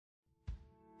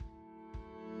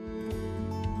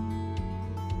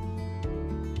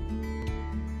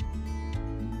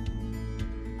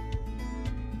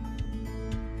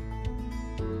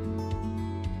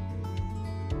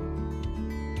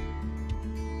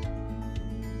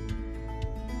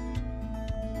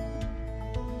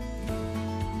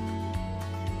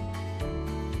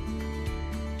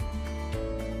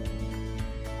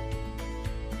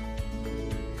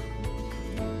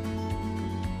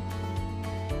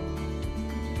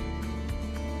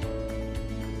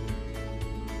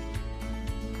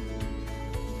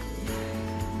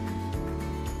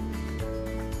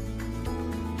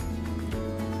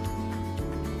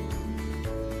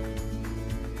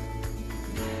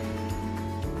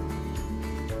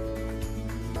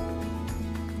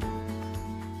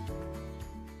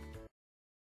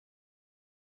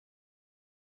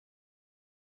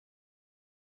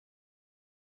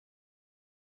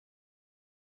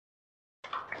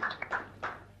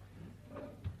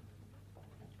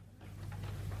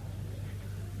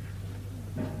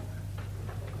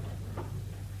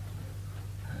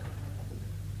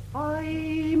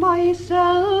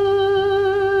myself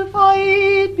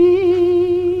I'd be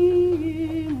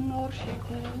in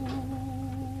Orchico,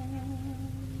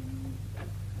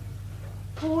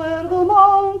 where the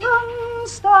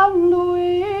mountains stand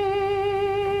away,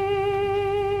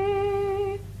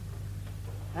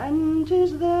 and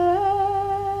 'tis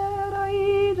there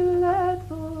I'd let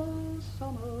the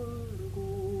summer go.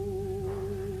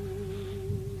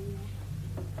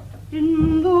 In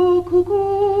the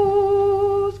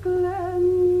cuckoo's glen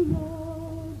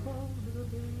above the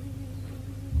bay,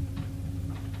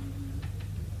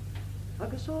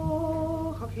 agus ó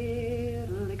chaché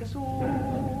legus ó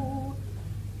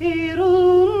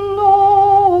Irun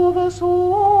over so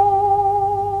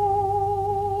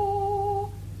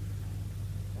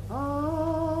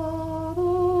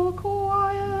the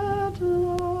quiet land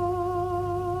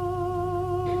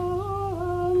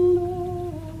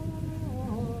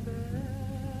of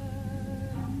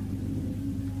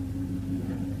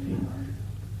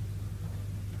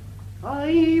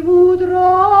I would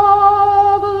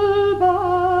travel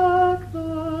back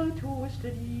the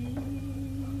twisted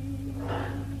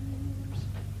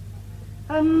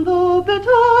and the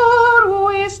bitter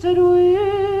wasted winds,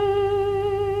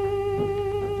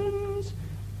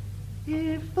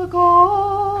 if the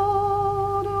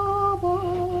God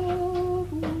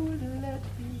above would let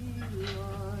me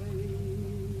lie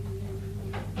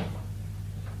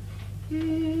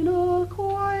in a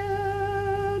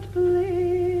quiet place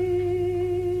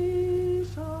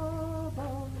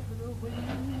above the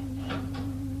winds.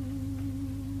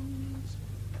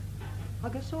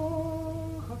 Agus ó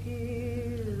chaché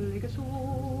so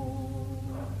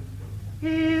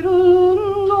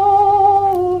Irun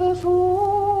over so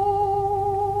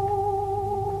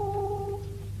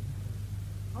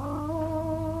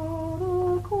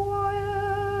the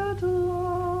quiet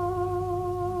land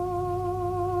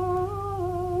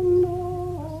of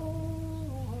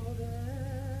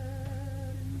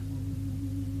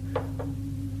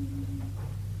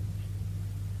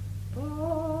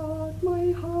but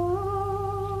my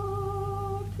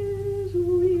heart is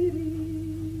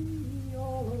weary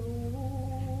all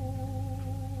alone,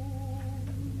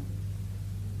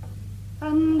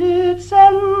 and it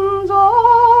sends a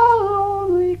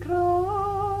lonely cry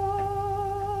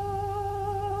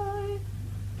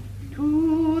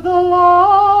to the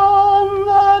land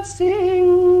that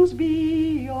sings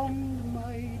beyond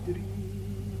my dreams,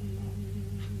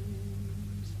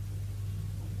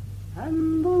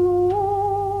 and the lonely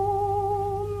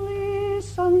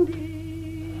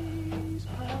Sundays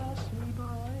pass me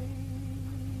by.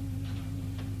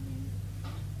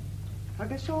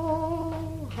 Agus ó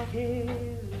chaché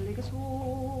legus ó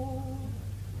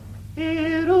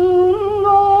Irun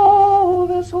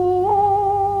over so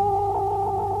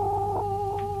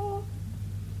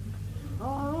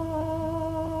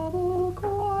the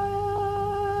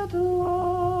quiet land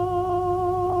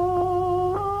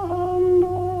of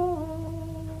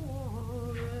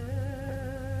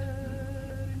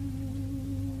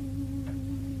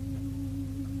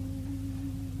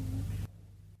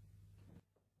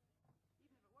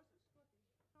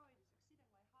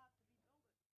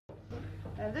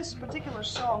This particular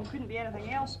song couldn't be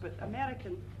anything else but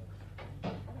American.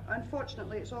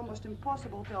 Unfortunately, it's almost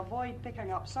impossible to avoid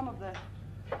picking up some of the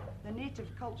native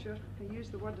culture. I use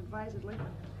the word advisedly.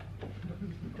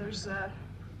 There's, I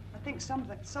think,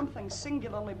 something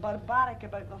singularly barbaric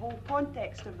about the whole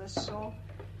context of this song.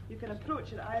 You can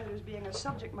approach it either as being a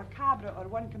subject macabre or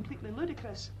one completely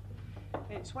ludicrous.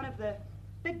 It's one of the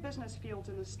big business fields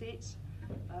in the States,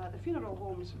 the funeral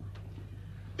homes.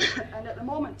 And at the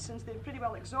moment, since they've pretty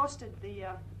well exhausted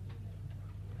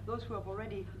those who have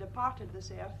already departed this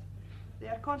earth, they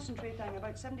are concentrating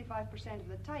about 75% of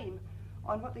the time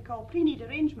on what they call pre-need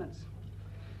arrangements.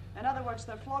 In other words,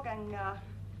 they're flogging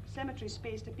cemetery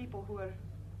space to people who are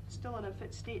still in a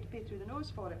fit state to pay through the nose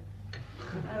for it.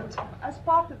 And as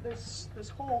part of this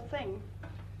whole thing,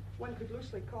 one could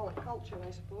loosely call it culture,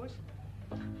 I suppose,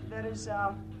 there is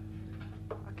a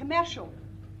commercial.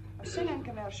 A singing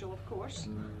commercial, of course.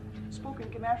 Spoken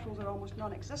commercials are almost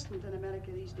non-existent in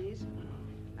America these days.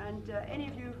 And any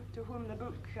of you to whom the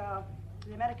book The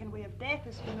American Way of Death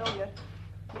is familiar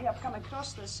may have come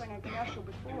across this singing commercial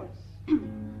before.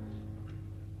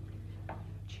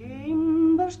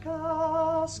 Chambers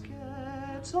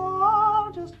caskets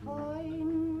are just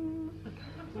fine,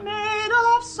 made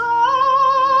of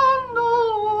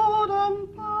sandalwood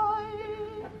and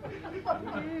pine.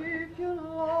 If you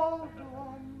loved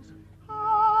ones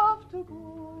have to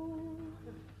go,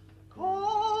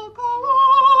 call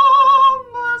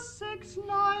Columbus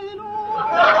 690.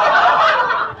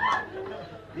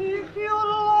 If you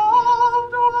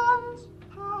loved ones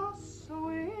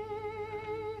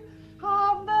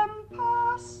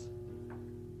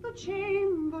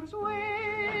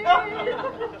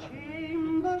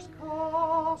Chambers,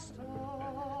 customers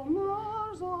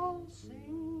all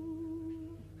sing.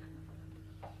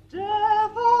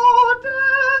 Death, oh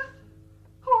death,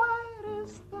 where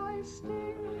is thy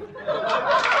sting?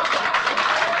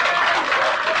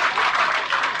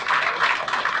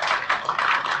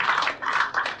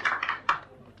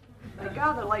 I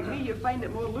gather, like me, you find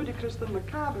it more ludicrous than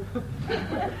macabre.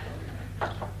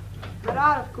 There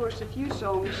are, of course, a few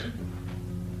songs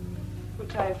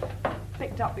which I've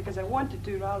picked up because I wanted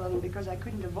to rather than because I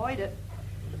couldn't avoid it.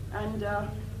 And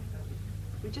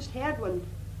we just heard one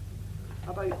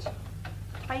about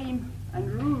time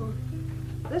and rue.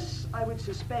 This, I would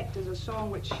suspect, is a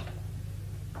song which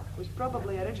was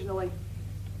probably originally,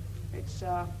 it's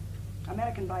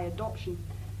American by adoption.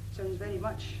 Sounds very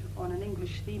much on an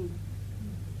English theme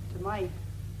to my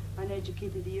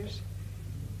uneducated ears.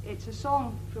 It's a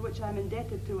song for which I'm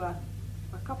indebted to a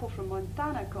couple from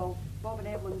Montana called Bob and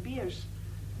Evelyn Beers.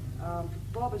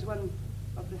 Bob is one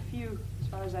of the few, as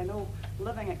far as I know,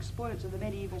 living exponents of the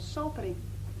medieval psaltery.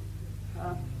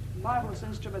 Marvellous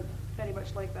instrument, very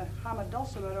much like the hammer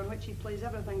dulcimer, on which he plays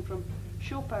everything from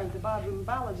Chopin to barroom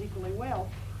ballads equally well.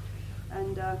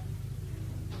 And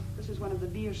this is one of the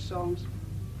Beers songs.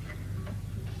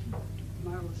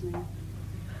 Marvellous name.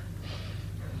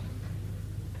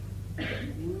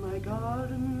 In my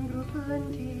garden grew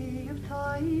plenty of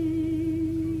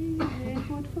thyme. It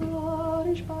would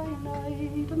flourish by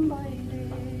night and by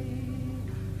day.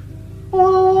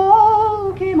 Oh, the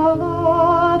wall came a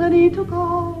lad and he took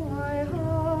all I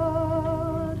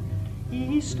had.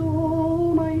 He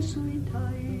stole my sweet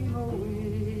thyme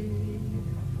away.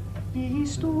 He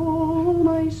stole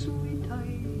my sweet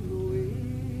thyme away.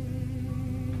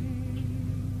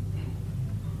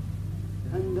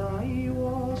 And I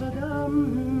was a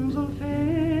damsel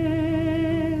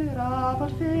fair,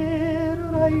 but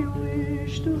fairer I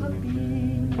wish to have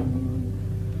been.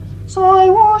 So I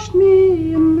washed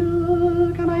me in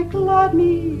milk, and I clad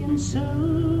me in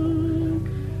silk,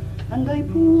 and I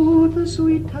put the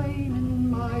sweet thyme in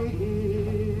my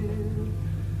hair,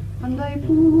 and I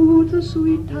put the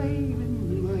sweet thyme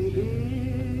in my hair.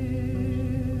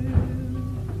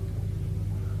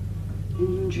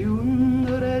 In June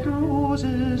the red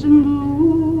roses in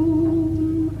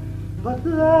bloom, but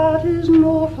that is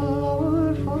no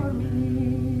flower for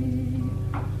me.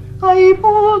 I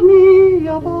pulled me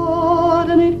a bud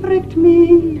and it pricked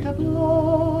me to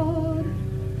blood,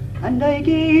 and I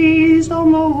gazed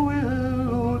on the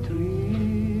willow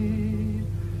tree,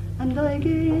 and I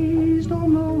gazed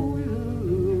on the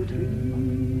willow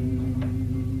tree.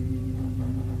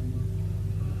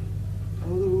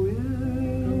 For the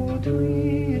willow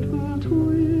tree it will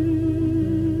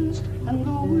twist, and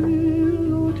the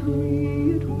willow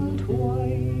tree it will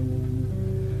twine.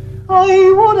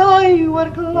 I would I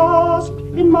were clasped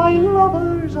in my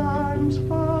lover's arms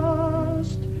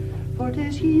fast, for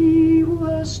 'tis he who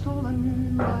has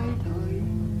stolen my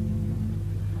time,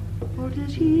 for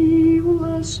 'tis he who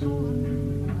has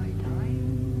stolen my time.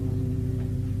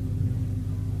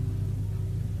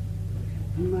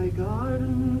 In my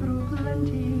garden grew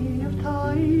plenty of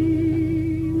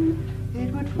thyme,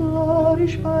 it would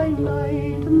flourish by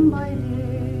night and by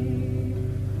day.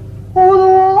 Oh, the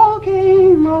wall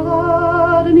came a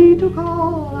lad and he took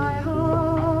all I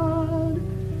had.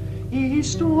 He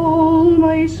stole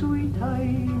my sweet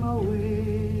thyme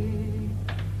away.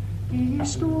 He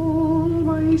stole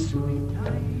my sweet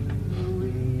thyme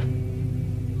away.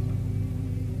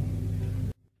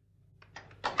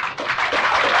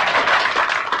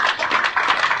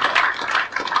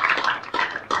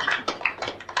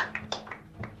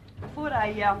 Before I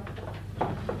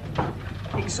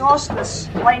exhaust this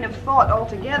line of thought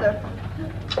altogether,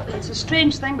 it's a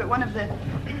strange thing, but one of the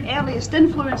earliest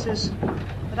influences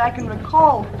that I can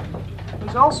recall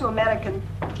was also American.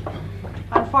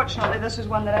 Unfortunately, this is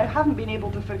one that I haven't been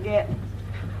able to forget.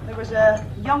 There was a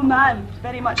young man,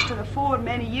 very much to the fore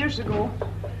many years ago,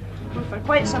 who for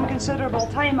quite some considerable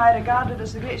time I regarded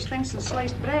as the greatest thing since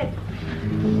sliced bread.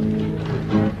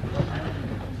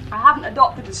 I haven't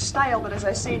adopted his style, but as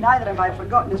I say, neither have I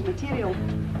forgotten his material.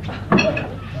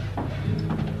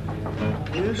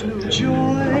 There's no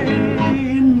joy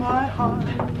in my heart,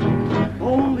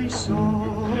 only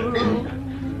sorrow.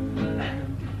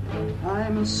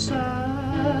 I'm as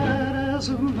sad as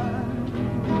a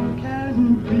man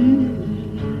can be.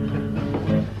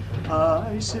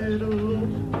 I sit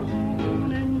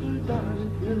alone in the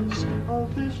darkness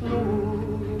of this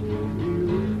lonely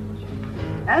room,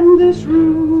 and this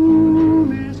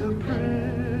room is a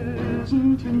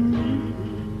prison to me.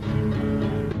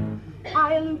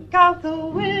 I look out the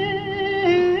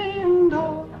window,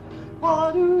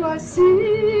 What do I see?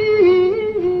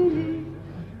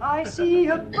 I see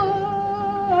a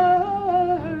bird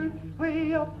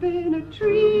way up in a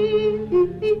tree.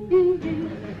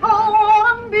 I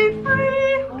wanna be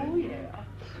free, oh yeah,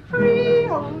 free,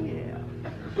 oh yeah,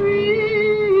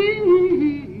 free.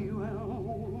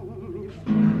 Well,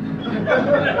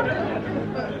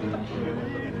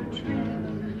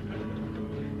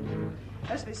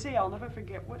 as they say, I'll never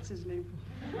forget what's his name.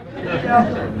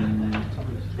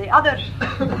 The other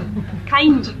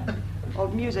kind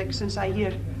of music, since I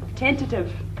hear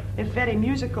tentative, if very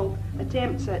musical,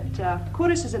 attempts at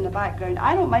choruses in the background,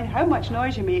 I don't mind how much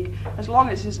noise you make, as long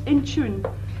as it's in tune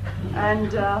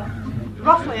and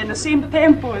roughly in the same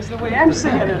tempo as the way I'm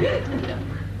singing it.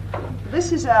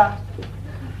 This is a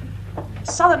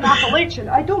Southern Appalachian.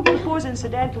 I don't propose,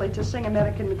 incidentally, to sing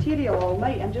American material all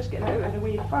night. I'm just getting out of the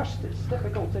way first. It's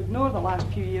difficult to ignore the last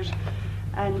few years.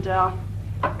 And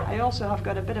I also have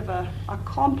got a bit of a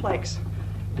complex,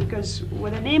 because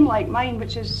with a name like mine,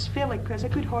 which is fairly, it's a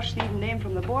good horse-thieving name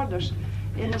from the borders,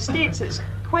 in the States it's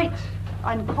quite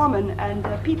uncommon, and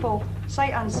people,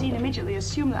 sight unseen, immediately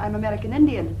assume that I'm American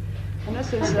Indian. And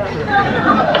this is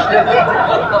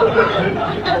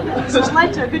this has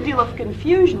led to a good deal of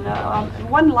confusion.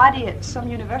 One laddie at some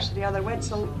university or other went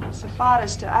so far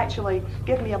as to actually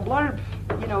give me a blurb,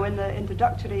 you know, in the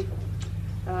introductory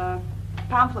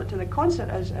pamphlet to the concert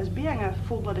as being a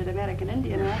full-blooded American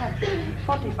Indian, and I had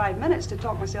 45 minutes to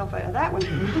talk myself out of that one.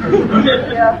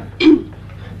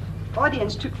 The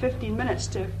audience took 15 minutes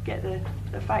to get the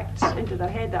facts into their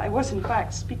head that I was in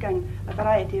fact speaking a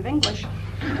variety of English.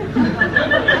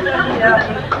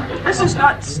 This is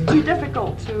not too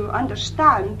difficult to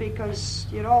understand, because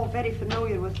you're all very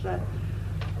familiar with the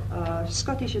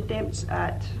Scottish attempts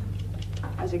at,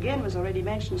 as again was already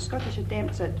mentioned, Scottish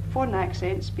attempts at foreign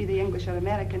accents, be they English or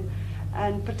American,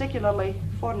 and particularly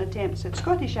foreign attempts at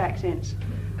Scottish accents,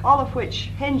 all of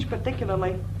which hinge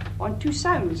particularly on two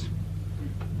sounds,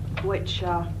 which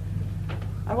are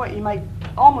what you might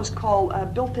almost call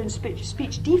built-in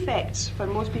speech defects for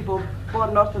most people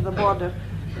born north of the border.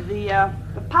 The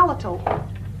palatal.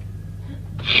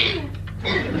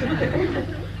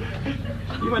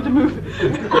 You want to move?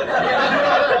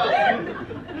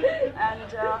 And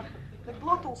the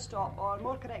glottal stop, or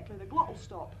more correctly, the glottal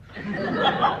stop.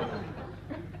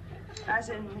 As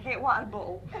in hot water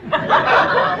bottle.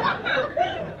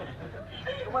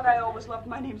 What I always loved,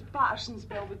 my name's Patterson,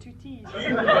 spelled with two T's.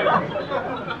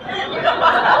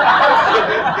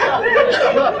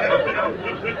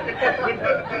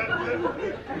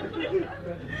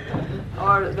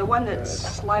 Or the one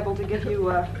that's liable to give you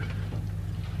a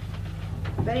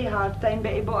very hard time.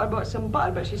 Betty bought some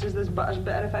butter, but she says this butter's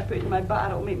better. If I put it in my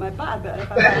butter, it'll make my butter better.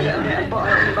 If I put a bit of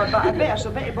butter, it'll make my butter better.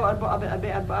 So Betty bought a bit of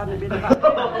better butter, and it made the butter.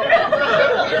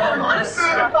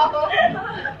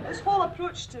 This whole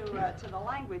approach to the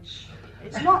language,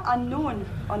 it's not unknown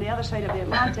on the other side of the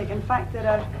Atlantic. In fact, there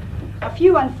are a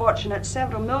few unfortunates,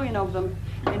 several million of them,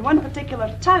 in one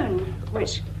particular town,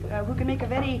 which who can make a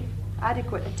very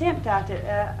adequate attempt at it.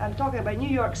 I'm talking about New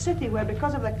York City, where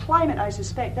because of the climate, I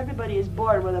suspect everybody is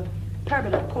born with a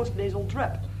permanent post-nasal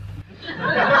drip. And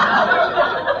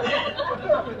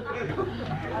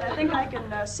I think I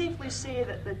can safely say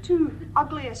that the two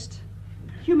ugliest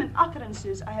human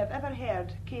utterances I have ever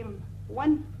heard came,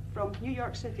 one from New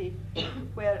York City,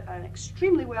 where an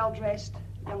extremely well-dressed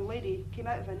young lady came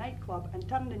out of a nightclub and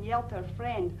turned and yelled to her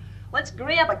friend, "Let's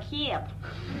grab a cab."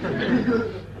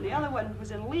 And the other one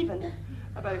was in Leven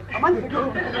about a month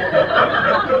ago,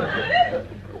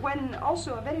 when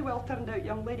also a very well-turned-out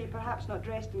young lady, perhaps not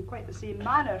dressed in quite the same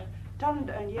manner, turned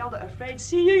and yelled at her friend,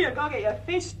 "See you gotta get your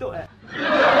face to it."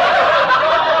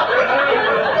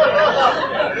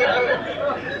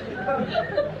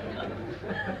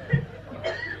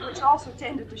 Which also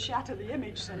tended to shatter the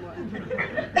image somewhat.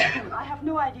 I have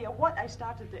no idea what I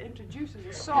started to introduce as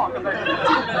a song about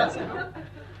 15 minutes ago.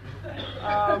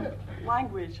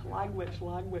 Language.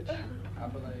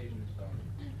 Appalachian song.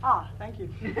 Ah, thank you.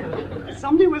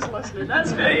 Somebody was listening.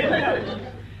 That's very encouraging.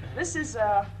 This is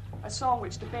a song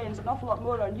which depends an awful lot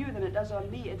more on you than it does on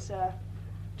me. It's a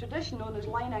tradition known as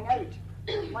lining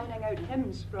out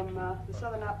hymns from the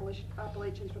Southern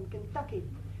Appalachians from Kentucky.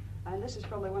 And this is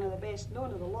probably one of the best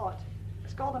known of the lot.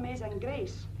 It's called Amazing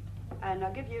Grace. And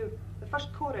I'll give you the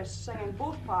first chorus singing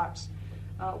both parts.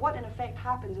 What in effect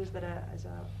happens is that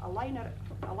a liner out,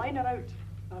 or a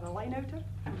line-outer?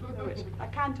 No, it's a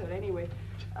cantor anyway,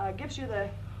 gives you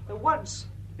the words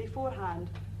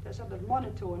beforehand that's sort of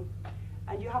monotone,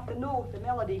 and you have to know the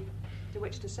melody to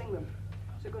which to sing them.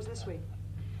 So it goes this way.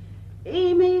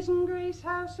 Amazing grace,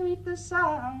 how sweet the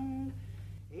sound.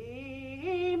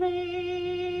 Amazing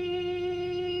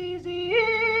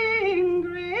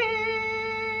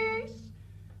grace,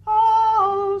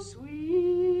 how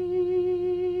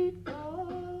sweet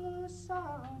the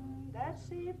sound that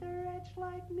saved a wretch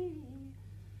like me,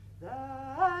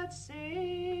 that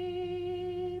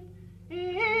saved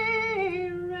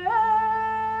a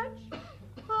wretch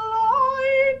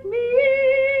like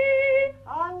me.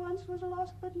 I once was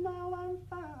lost, but now I'm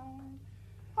found.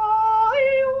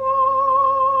 I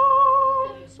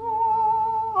once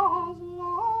was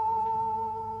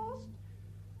lost,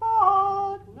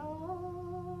 but now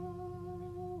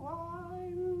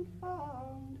I'm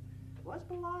found. Was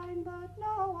blind, but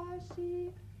now I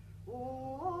see.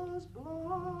 Was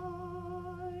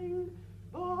blind,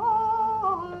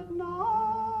 but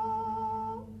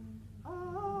now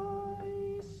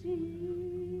I see.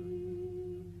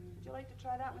 Would you like to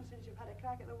try that one since you've had a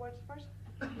crack at the words first?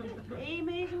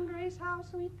 Amazing grace, how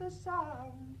sweet the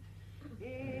sound.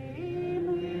 Amazing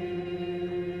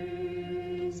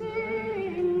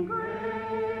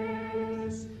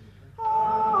grace,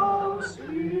 how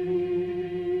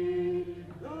sweet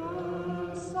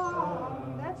the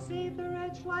sound that saved a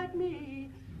wretch like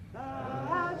me,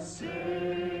 that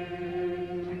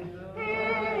saved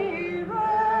a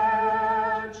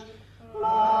wretch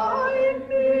like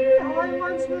me. I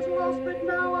once was lost, but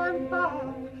now I'm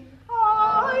found.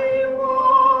 I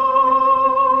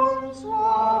once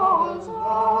was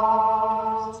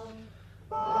lost,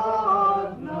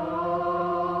 but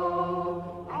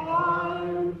now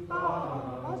I'm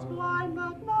found. Was blind,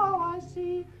 but now I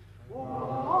see.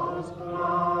 Was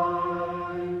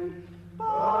blind,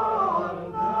 but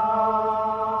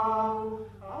now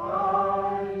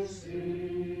I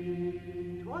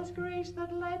see. 'Twas grace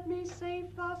that led me safe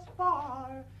thus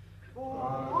far.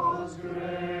 'Twas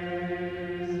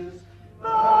grace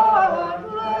that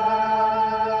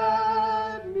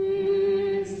led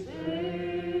me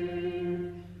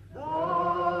safe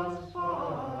thus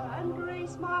far, and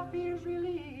grace my fears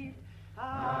relieved,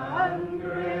 and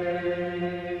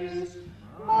grace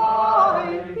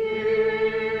my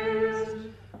fears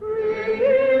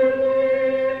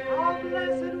relieved. How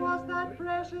blessed was that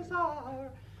precious hour!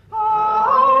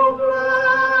 How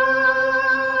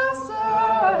blessed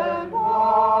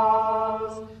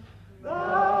was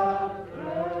that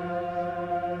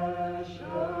precious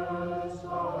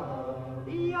hour!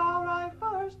 The hour I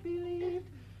first believed,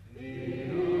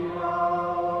 the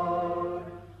hour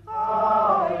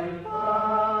I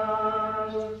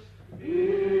first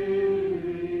believed.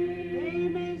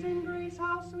 Amazing grace,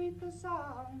 how sweet the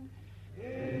sound.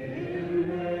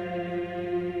 Amazing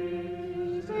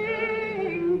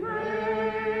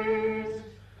grace,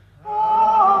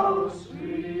 how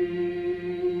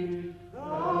sweet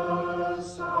the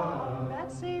sound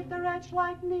that saved a wretch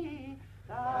like me,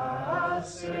 that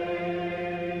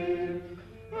saved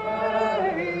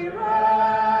a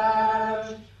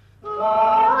wretch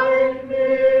like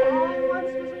me. I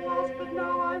once was lost, but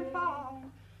now I'm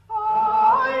found.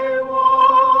 I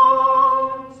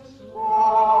once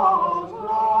was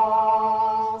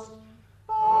lost,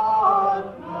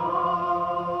 but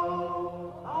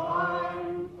now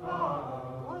I'm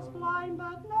found. Was blind,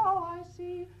 but now I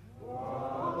see.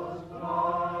 Was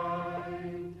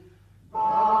blind,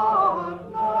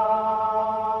 but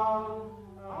now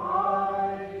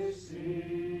I see.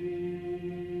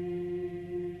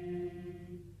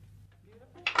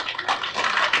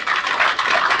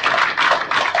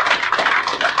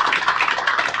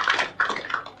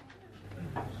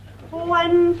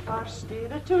 When first day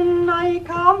the tune I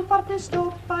come for to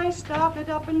stop, I started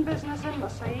up in business in my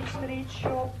side street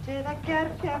shop. To the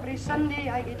kirk every Sunday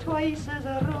I get twice as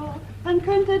a rule, and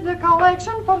counted the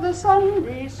collection for the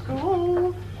Sunday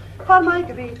school. For my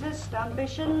greatest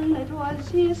ambition it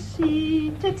was, you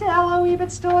see, to tell a wee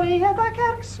bit story at the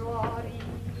kirk soiree.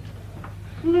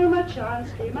 Now my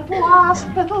chance came at last,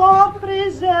 but Lord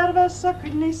preserve us, I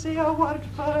couldn't say a word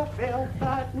for I felt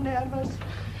that nervous.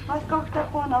 I thought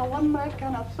upon a limerick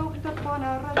and I thought upon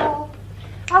a riddle.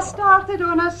 I started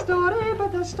on a story,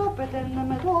 but I stopped it in the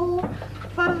middle.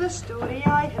 For the story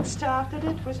I had started,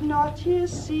 it was not, you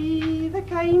see, the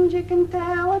kind you can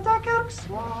tell at a kirk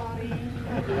soiree.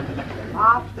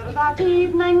 After that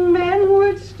evening, men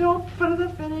would stop for the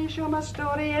finish of my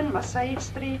story in my side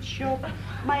street shop.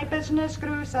 My business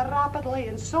grew so rapidly,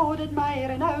 and so did my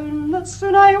renown, that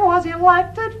soon I was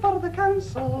elected for the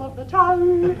council of the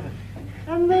town.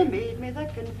 And they made me the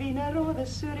convener of the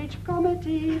sewerage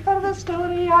committee for the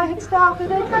story I had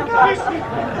started in the council.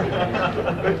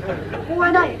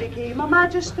 When I became a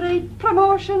magistrate,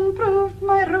 promotion proved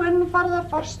my ruin, for the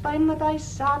first time that I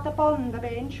sat upon the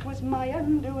bench was my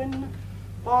undoing.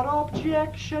 For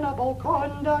objectionable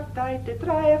conduct I did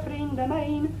try a friend of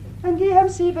mine and gave him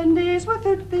 7 days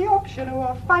without the option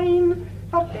of a fine.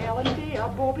 For telling dear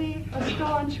Bobby, a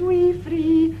staunch wee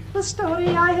free, the story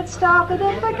I had started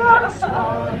in the girls'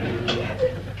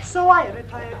 So I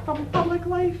retired from public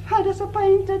life, a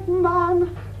disappointed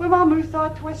man, with my mouth all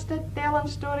twisted, telling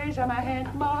stories and I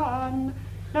had my hand.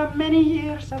 Now many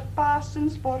years have passed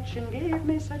since fortune gave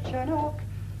me such a knock,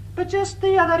 but just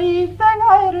the other evening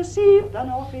I received an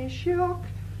awful shock.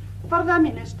 For the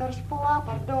minister's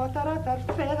flapper daughter at her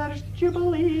feathers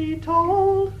jubilee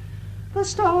told the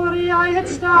story I had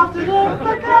started in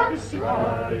the girls'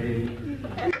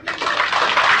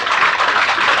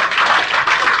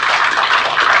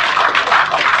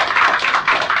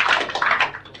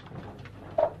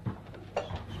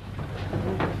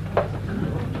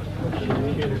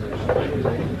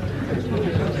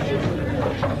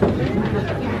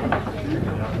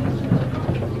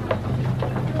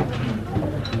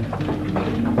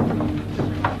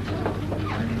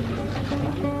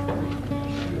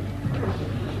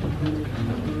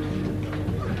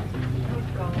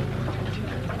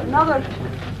 Another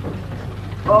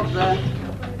of the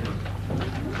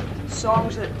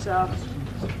songs that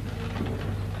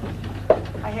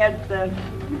I heard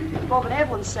Bob and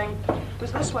Evelyn sing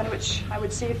was this one, which I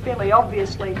would say fairly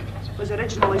obviously was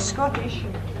originally Scottish.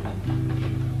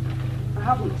 I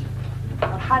haven't,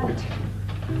 or hadn't,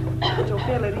 until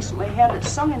fairly recently heard it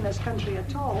sung in this country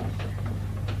at all.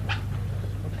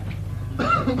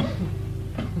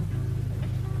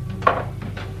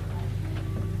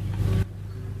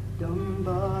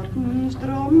 Dumbarton's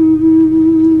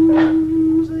drums,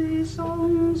 they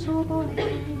sung so bonny,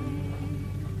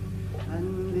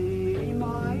 and they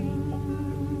remind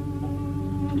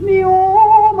me,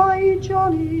 oh my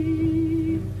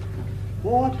Johnny,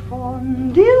 what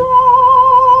fond delight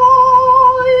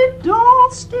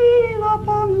doth steal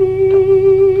upon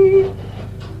me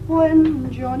when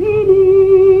Johnny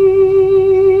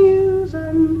kneels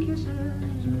and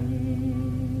kisses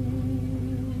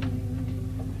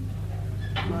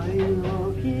my love.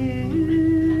 He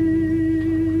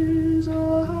is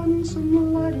a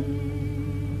handsome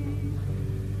laddie,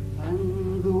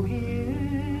 and though he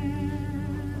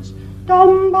is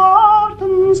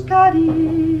Dumbarton's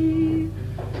caddie,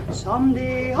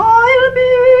 someday I'll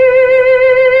be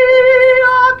a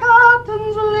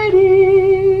captain's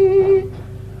lady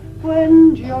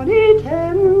when Johnny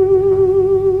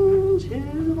tends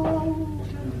his vow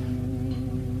to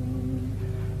me.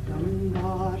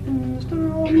 Dumbarton's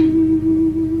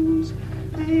drums,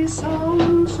 they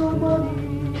sound so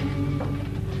bonny,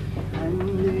 and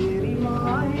they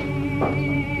remind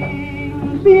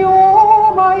me,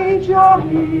 oh my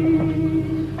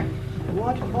Johnny,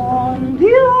 what fond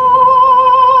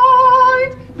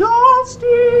delight doth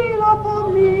steal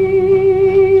upon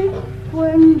me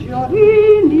when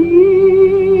Johnny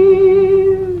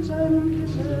kneels and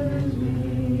kisses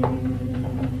me.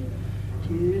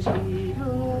 'Tis he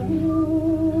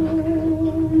alone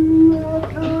that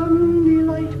can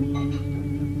delight me,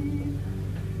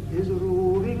 his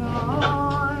roving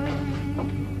eye,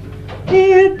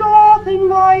 he doth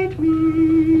invite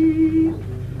me,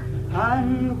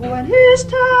 and when his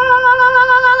tender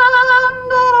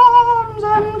arms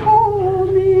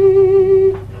enfold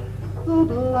me, the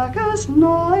blackest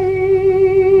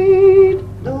night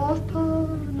doth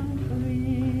turn and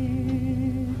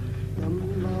flee.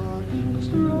 Dumbarton's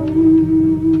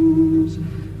drums,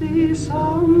 they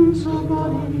sound so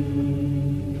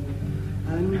bonny,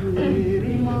 and they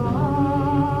remind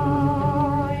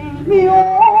me,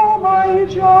 oh my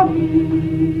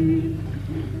Johnny,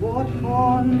 what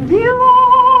fond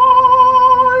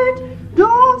delight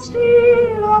doth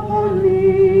steal upon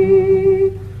me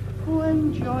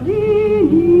when Johnny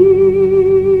kneels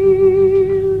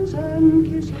and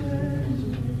kisses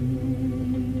me.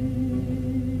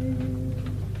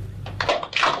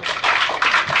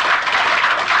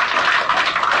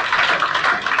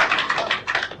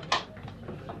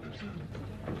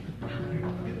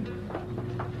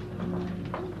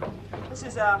 This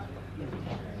is a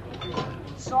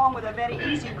song with a very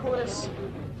easy chorus,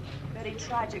 very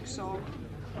tragic song.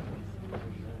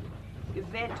 You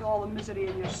vent to all the misery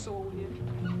in your soul here.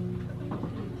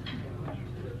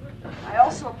 I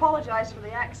also apologise for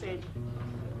the accent.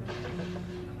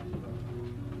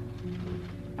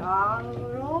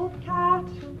 Our old cat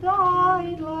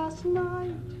died last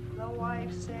night, the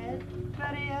wife said,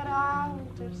 bury her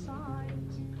out of sight.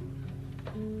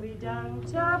 We don't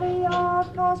have a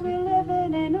yard cause we're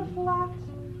living in a flat.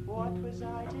 What was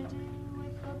I to do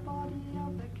with the body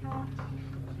of the cat?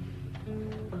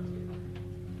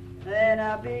 Then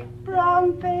a big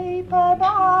brown paper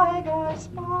bag I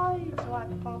spied, so I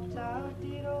popped out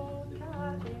dear old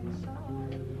cat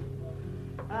inside.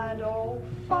 And off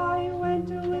I went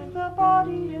with the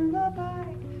body in the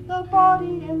bag, the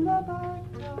body in the bag.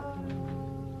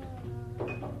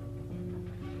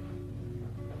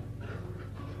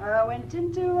 I went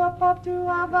into a pub to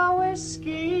have a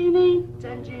whiskey neat,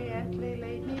 and gently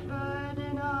laid me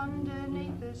burden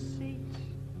underneath the seat.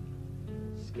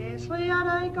 Scarcely had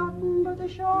I gotten but a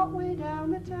short way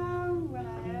down the town, when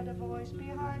I heard a voice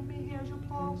behind me, here's your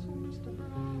parcel, Mr.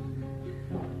 Brown.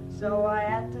 So I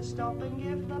had to stop and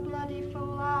give the bloody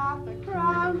fool half a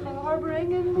crown for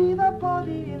bringing me the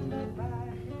body in the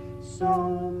bag. So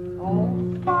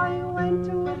off I went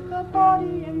with the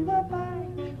body in the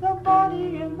bag, the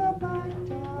body in the bag.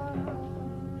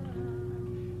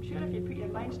 I'm sure if you put your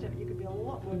mind to it, you could be a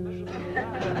lot more miserable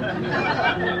than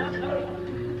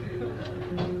that.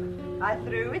 I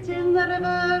threw it in the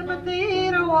river, but the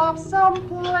hero of some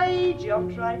play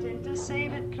jumped right in to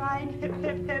save it, crying hip,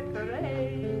 hip, hip,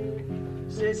 hooray.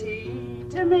 Says he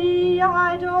to me,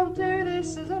 I don't do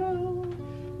this as a rule.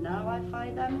 Now I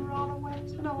find I'm rather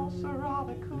wet and also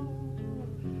rather cool.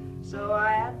 So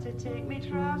I had to take me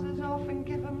trousers off and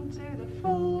give them to the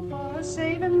fool for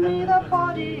saving me the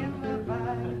body in the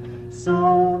bag.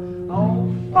 So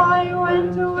off I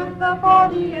went with the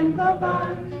body in the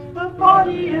bag, the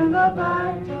body in the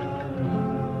bag.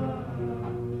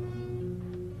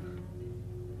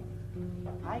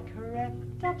 I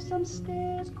crept up some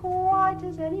stairs quiet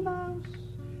as any mouse,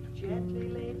 gently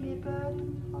laid me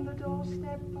burden on the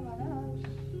doorstep of an house.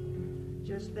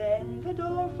 Just then the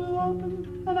door flew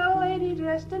open, and a lady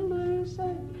dressed in blue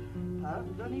said,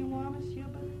 "Pardonnez-moi, monsieur,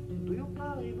 but d'où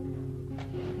parlez-vous?"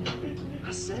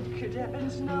 I said, "Good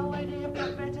heavens, no, lady, I've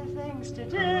got better things to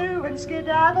do," and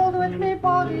skedaddled with me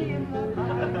body in the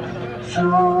bag. So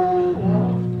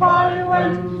off I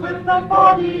went with the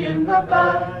body in the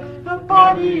bag, the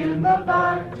body in the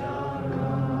bag.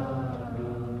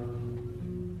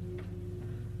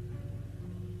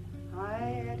 I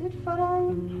headed for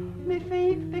home, my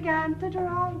feet began to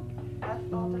drag. I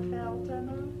thought I felt a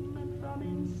movement from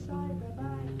inside the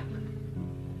bag.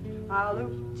 I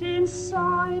looked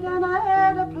inside and I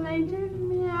heard a plaintive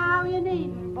meow. "You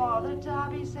needn't bother,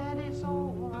 Tabby," said, "it's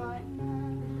all right now."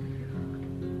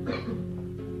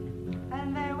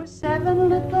 And there were 7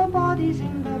 little bodies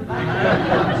in the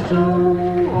bag. So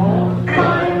off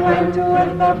I went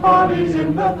with the bodies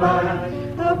in the bag,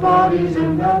 the bodies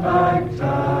in the bag.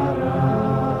 Ta-ra.